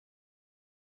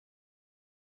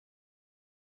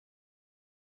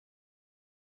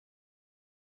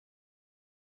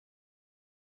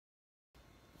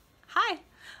Hi,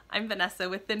 I'm Vanessa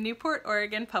with the Newport,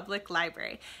 Oregon Public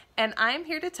Library, and I'm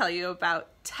here to tell you about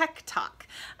Tech Talk,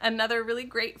 another really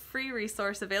great free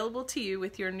resource available to you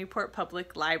with your Newport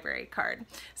Public Library card.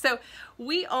 So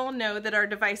we all know that our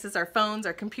devices, our phones,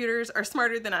 our computers are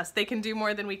smarter than us. They can do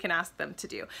more than we can ask them to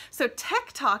do. So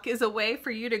Tech Talk is a way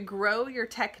for you to grow your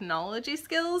technology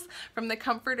skills from the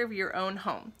comfort of your own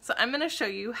home. So I'm going to show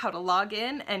you how to log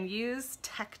in and use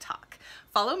Tech Talk.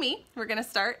 Follow me. We're going to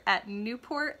start at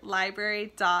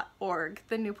newportlibrary.org,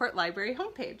 the Newport Library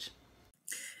homepage.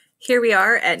 Here we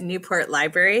are at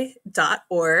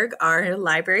newportlibrary.org, our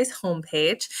library's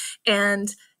homepage,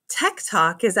 and Tech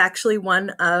Talk is actually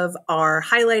one of our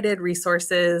highlighted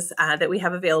resources that we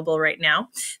have available right now.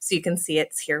 So you can see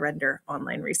it's here under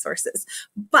online resources.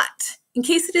 But in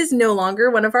case it is no longer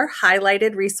one of our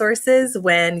highlighted resources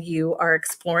when you are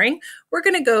exploring, we're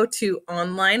going to go to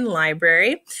Online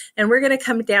Library, and we're going to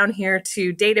come down here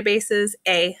to Databases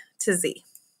A to Z.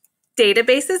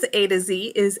 Databases A to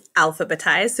Z is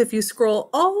alphabetized. So if you scroll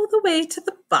all the way to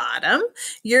the bottom,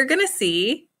 you're going to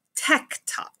see Tech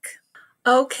Talk.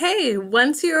 Okay,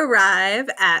 once you arrive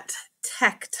at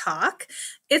Tech Talk,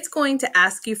 it's going to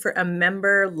ask you for a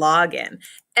member login.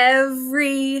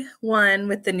 Everyone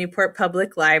with the Newport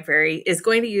Public Library is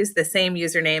going to use the same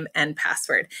username and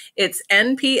password. It's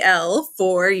NPL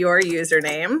for your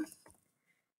username,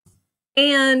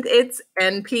 and it's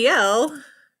NPL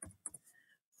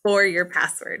for your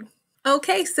password.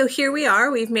 Okay, so here we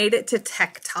are. We've made it to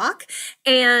Tech Talk,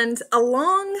 and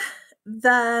along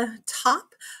the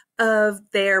top of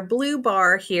their blue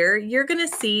bar here, you're going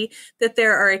to see that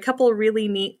there are a couple really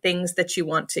neat things that you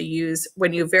want to use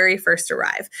when you very first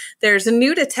arrive. There's a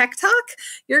new to Tech Talk.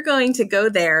 You're going to go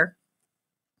there,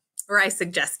 or I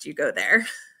suggest you go there,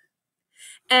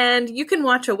 and you can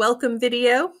watch a welcome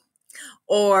video,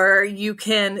 or you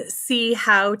can see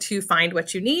how to find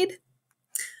what you need.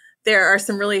 There are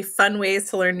some really fun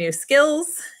ways to learn new skills,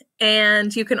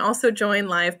 and you can also join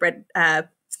live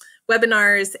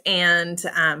webinars and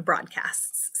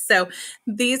broadcasts. So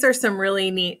these are some really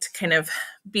neat kind of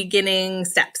beginning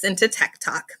steps into Tech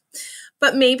Talk.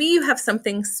 But maybe you have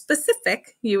something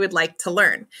specific you would like to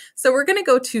learn. So we're going to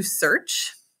go to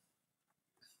Search.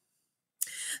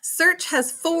 Search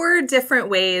has 4 different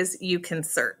ways you can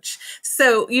search.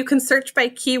 So you can search by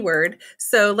keyword.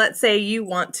 So let's say you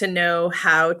want to know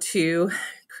how to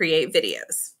create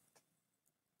videos.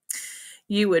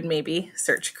 You would maybe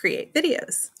search create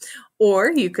videos.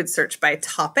 Or you could search by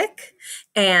topic,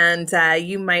 and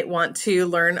you might want to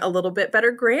learn a little bit better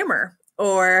grammar.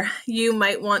 Or you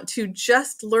might want to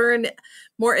just learn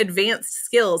more advanced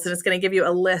skills, and it's going to give you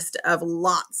a list of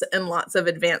lots and lots of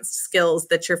advanced skills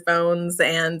that your phones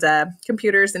and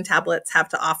computers and tablets have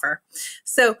to offer.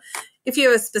 So if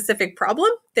you have a specific problem,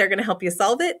 they're going to help you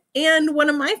solve it. And one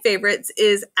of my favorites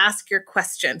is ask your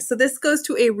question. So this goes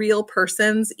to a real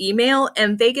person's email,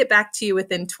 and they get back to you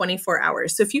within 24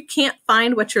 hours. So if you can't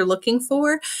find what you're looking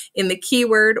for in the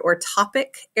keyword or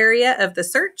topic area of the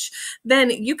search,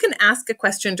 then you can ask a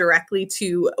question directly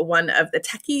to one of the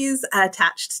techies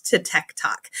attached to Tech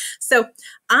Talk. So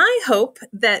I hope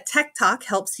that Tech Talk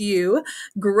helps you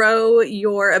grow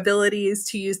your abilities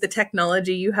to use the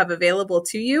technology you have available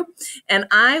to you, and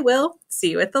I will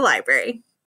see you at the library.